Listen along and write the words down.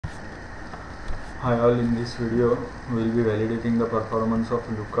Hi all, in this video we will be validating the performance of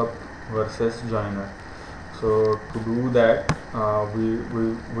lookup versus joiner. So to do that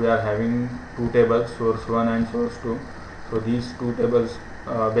we are having two tables, source 1 and source 2. So these two tables,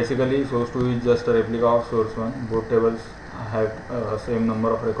 basically source 2 is just a replica of source 1. Both tables have same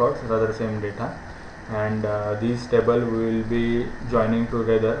number of records, rather same data, and these table we will be joining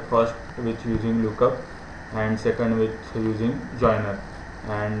together, first with using lookup and second with using joiner.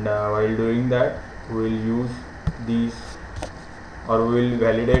 And while doing that we will use these, or we will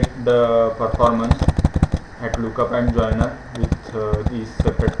validate the performance at lookup and joiner with these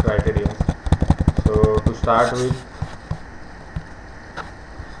separate criteria. So to start with,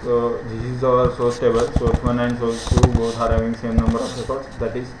 so this is our source table. Source 1 and source 2 both are having same number of records,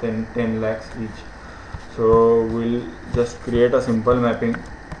 that is 10 lakhs each. So we'll just create a simple mapping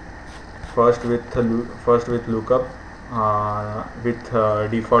first with lookup with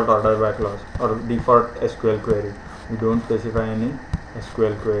default order by clause or default SQL query. We don't specify any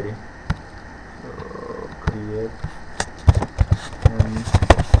SQL query. So create performance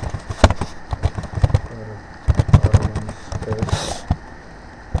test.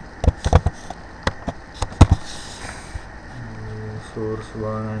 Source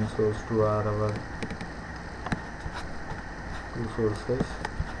 1 and source 2 are our two sources.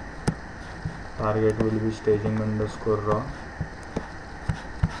 Target will be staging underscore raw,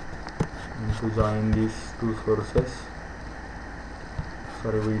 and to join these two sources,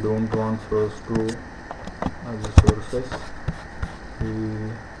 sorry, we don't want source 2 as the sources. We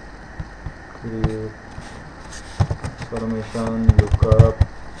create transformation lookup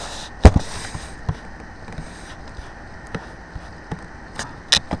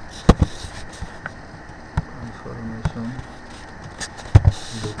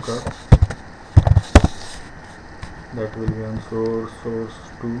that will be on source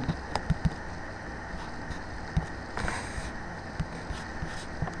 2.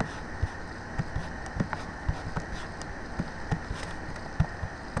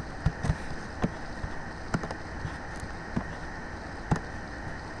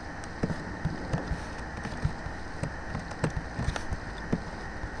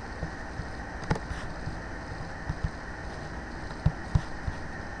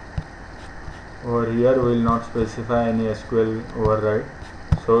 Over here we will not specify any SQL override,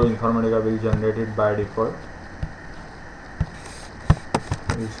 so Informatica will generate it by default.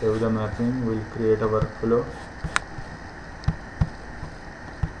 We'll save the mapping, we'll create a workflow.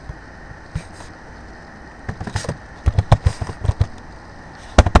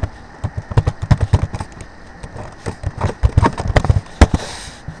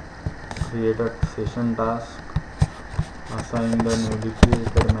 Create a session task, assign the newly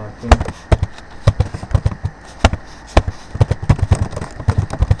created mapping.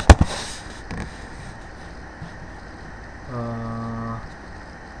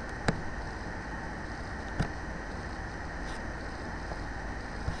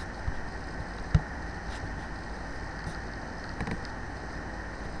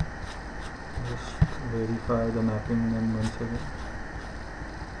 Verify the mapping and once again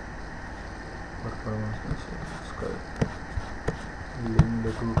performance message. Link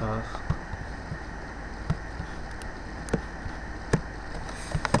the two tasks.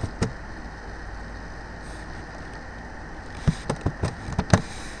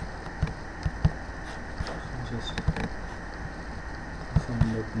 Just assign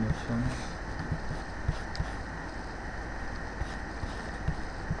the connections.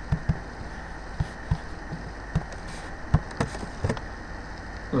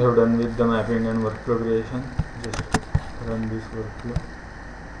 We have done with the mapping and workflow creation. Just run this workflow.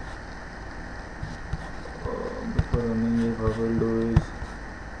 Before running it, what we'll do is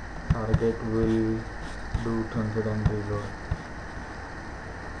target will do truncate and reload.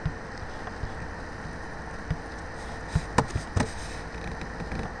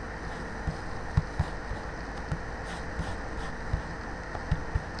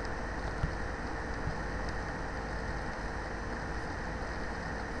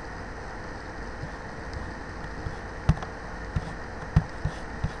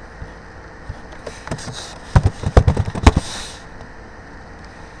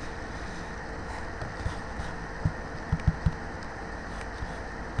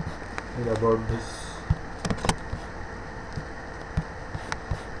 About this,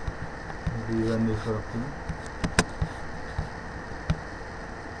 we run this workflow,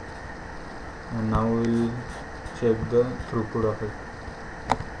 and now we'll check the throughput of it.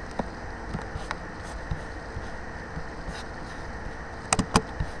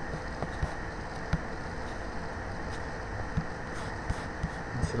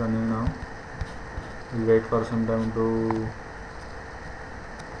 It's running now. We'll wait for some time to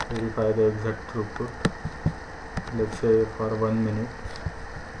verify the exact throughput. Let's say for 1 minute.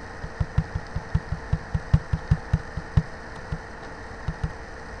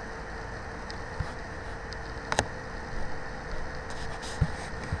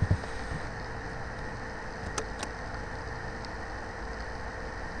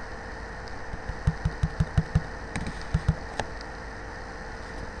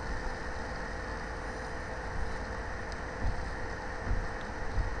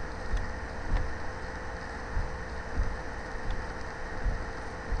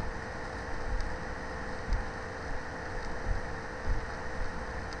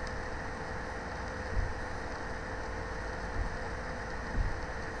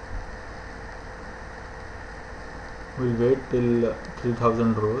 We'll wait till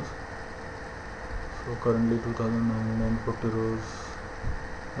 3000 rows. So currently 2940 rows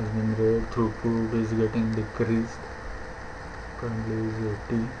has been read. Throughput is getting decreased. Currently is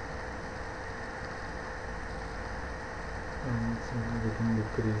 80 and it's getting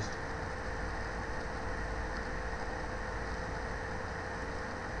decreased.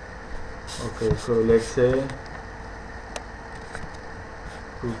 Okay, so let's say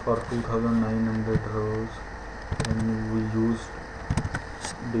for 2900 rows, and we use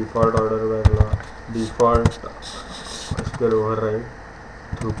default order by default SQL override.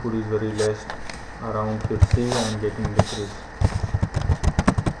 Throughput is very less, around 50 and getting decreased.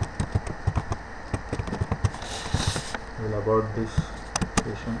 Well, about this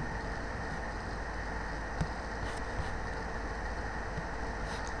session,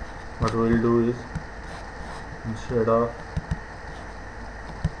 what we will do is, instead of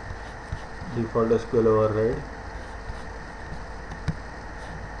default SQL override,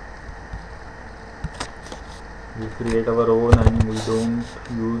 we create our own, and we don't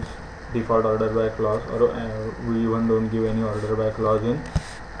use default order by clause, or we even don't give any order by clause in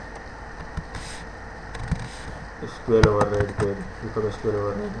SQL override query. Lookup SQL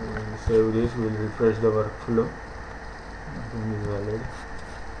override. We'll save this. We'll refresh the workflow. Nothing is valid.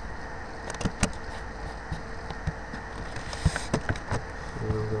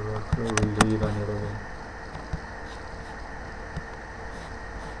 Save the workflow. We'll rerun it again.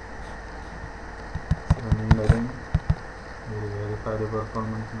 Running again. We'll verify the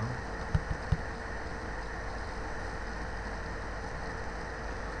performance now.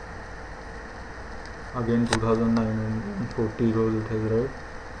 Again 2940 rows it has read.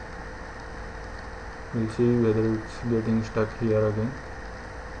 We'll see whether it's getting stuck here again.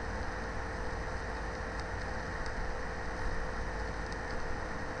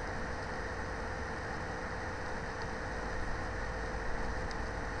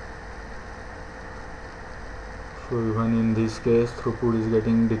 So even in this case, throughput is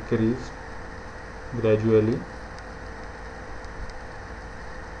getting decreased gradually.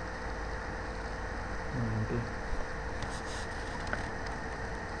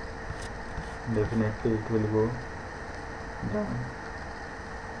 Definitely it will go down.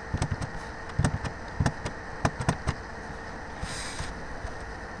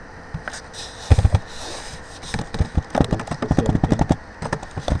 It's the same thing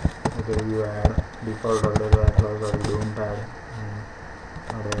whether you add default order by clause or you don't add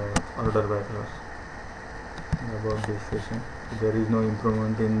order by clause. About this session, there is no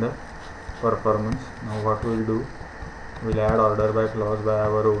improvement in the performance. Now what we'll do, we'll add order by clause by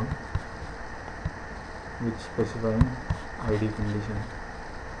our own, which specifying ID condition.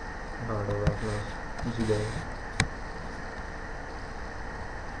 Order by clause which is there.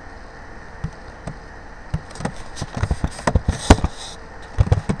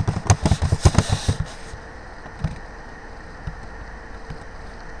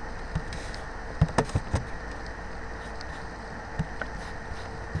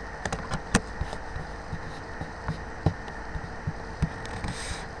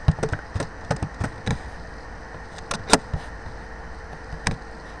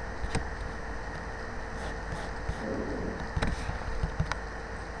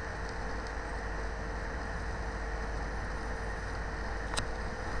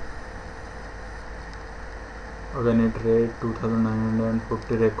 When it read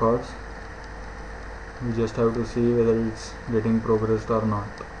 2940 records, we just have to see whether it's getting progressed or not.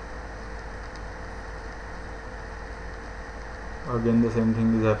 Again the same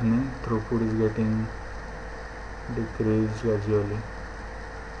thing is happening. Throughput is getting decreased gradually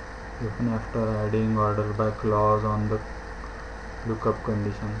even after adding order by clause on the lookup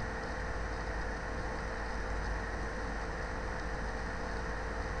condition.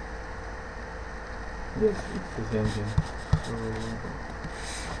 Yes, it's the same thing.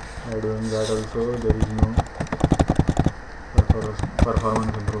 So By doing that also there is no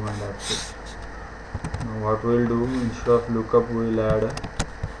performance improvement as such. Now what we will do, instead of lookup we will add a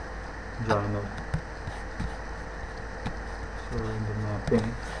joiner. So in the mapping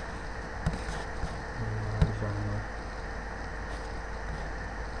we will add joiner.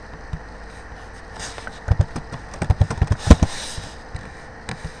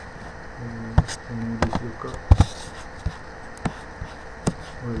 Remove this lookup.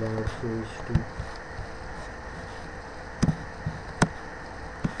 We will add switch to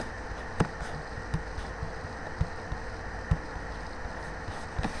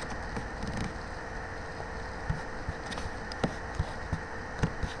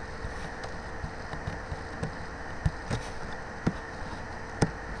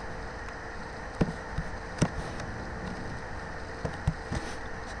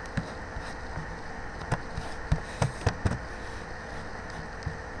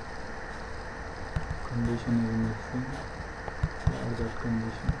condition is missing. Add that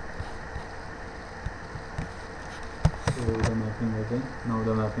condition. So the mapping again. Now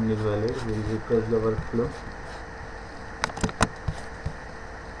the mapping is valid. We will refresh the workflow.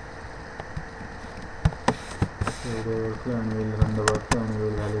 Save the workflow and we will run the workflow and we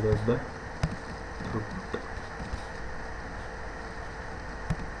will validate the throughput.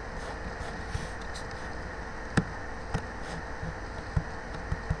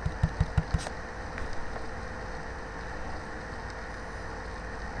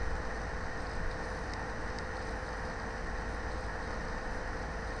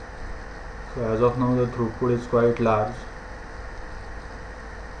 So as of now the throughput is quite large.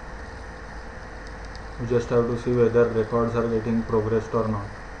 We just have to see whether records are getting progressed or not.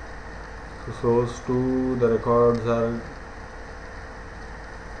 So source to the records are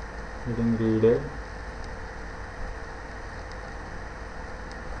getting readed.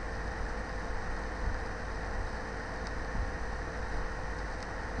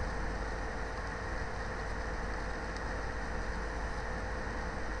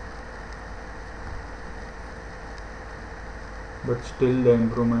 But still the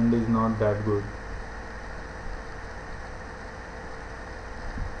improvement is not that good.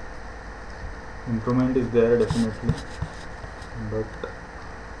 Improvement is there definitely, but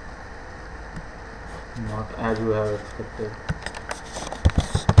not as we have expected.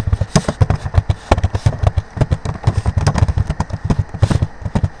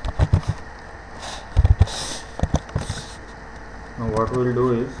 Now what we will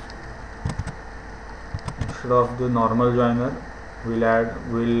do is, instead of the normal joiner, we'll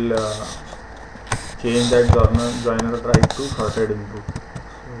change that joiner type to sorted input.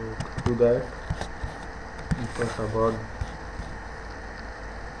 So to do that, we first about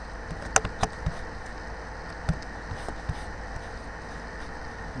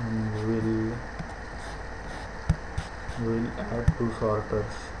and we'll add two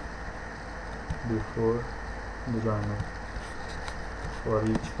sorters before the joiner for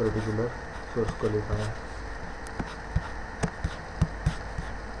each particular source qualifier.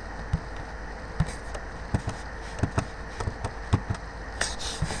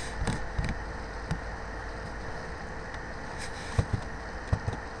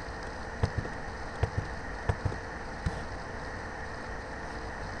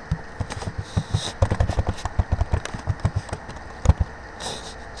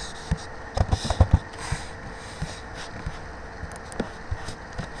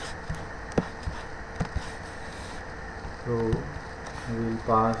 So we will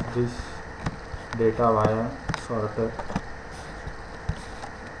pass this data via sorter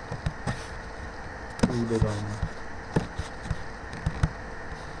to the joiner.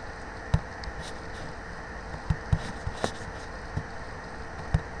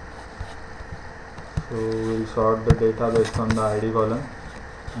 So we will sort the data based on the ID column,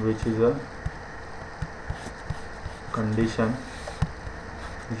 which is a condition,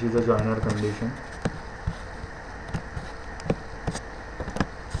 which is a joiner condition.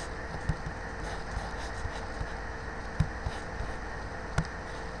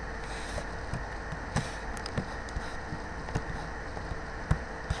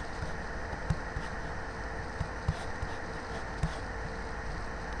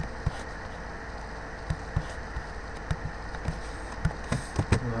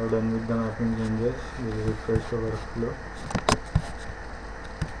 We have done with the mapping changes. We will refresh the workflow.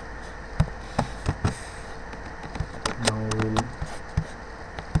 Now we will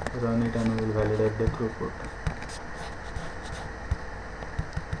run it and we will validate the throughput.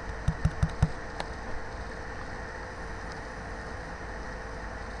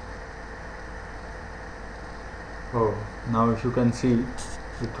 Oh, now if you can see,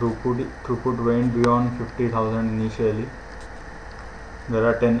 The throughput went beyond 50,000 initially. There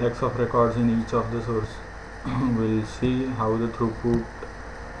are 10x of records in each of the source. We'll see how the throughput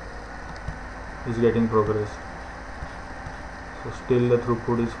is getting progressed. So still the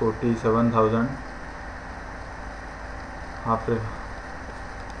throughput is 47,000. After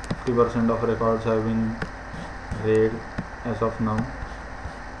 50% of records have been read as of now.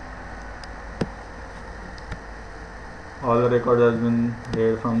 All the records has been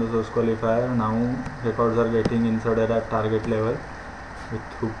read from the source qualifier. Now records are getting inserted at target level with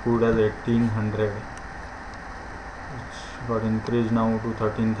throughput as 1800, which got increased now to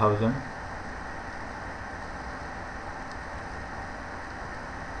 13,000.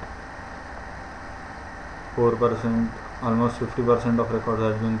 Almost 50% of records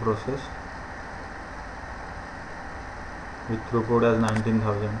has been processed with throughput as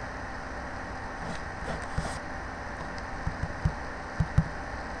 19,000.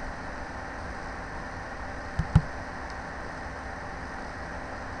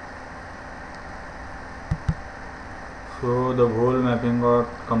 So the whole mapping got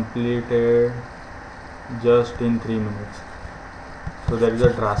completed just in 3 minutes. So there is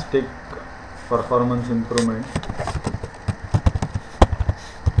a drastic performance improvement.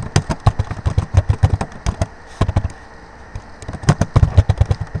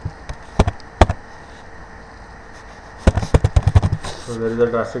 So there is a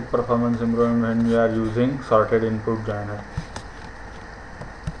drastic performance improvement when we are using sorted input joiner.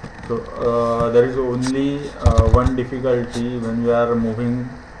 So there is only one difficulty when we are moving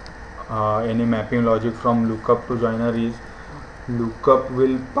any mapping logic from lookup to joiner is lookup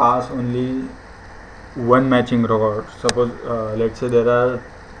will pass only one matching record. Suppose let's say there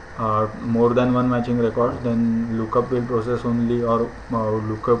are more than one matching record, then lookup will process only, or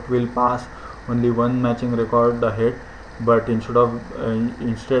lookup will pass only one matching record ahead. But instead of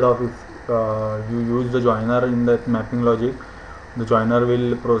if you use the joiner in that mapping logic, the joiner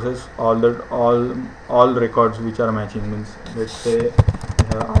will process all records which are matching. Means let's say we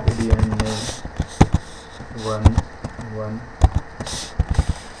have ID and name 1 1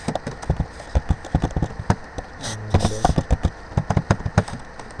 and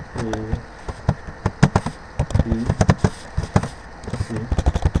A B C.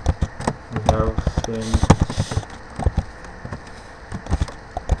 We have same.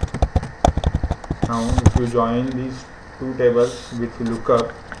 Now if you join these two tables with lookup,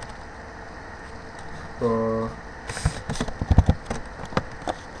 so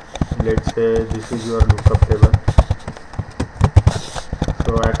let's say this is your lookup table.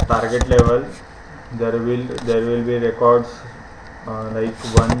 So at target level there will be records like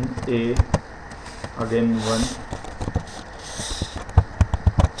 1A, again 1,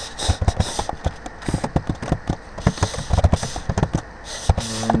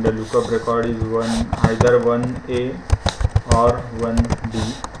 and the lookup record is either 1A or 1B,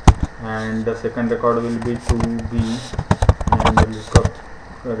 and the second record will be 2B, and the lookup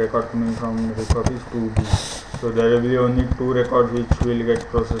record coming from the lookup is 2B. So there will be only two records which will get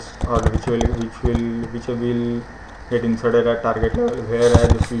processed, or which will get inserted at target level.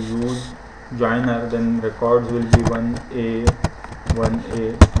 Whereas if you use joiner, then records will be 1A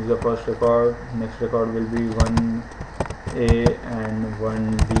is the first record, next record will be 1A and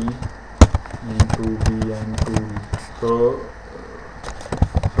 1B and 2B and 2B. So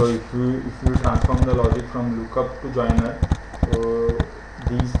if you transform the logic from lookup to joiner, so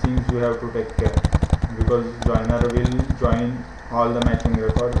these things you have to take care, because joiner will join all the matching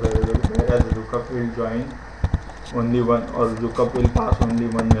records, whereas lookup will join only one, or lookup will pass only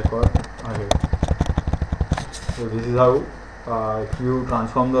one record ahead. So this is how if you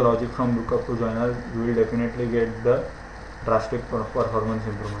transform the logic from lookup to joiner, you will definitely get the drastic performance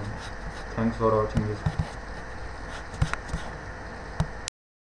improvement. Thanks for watching this.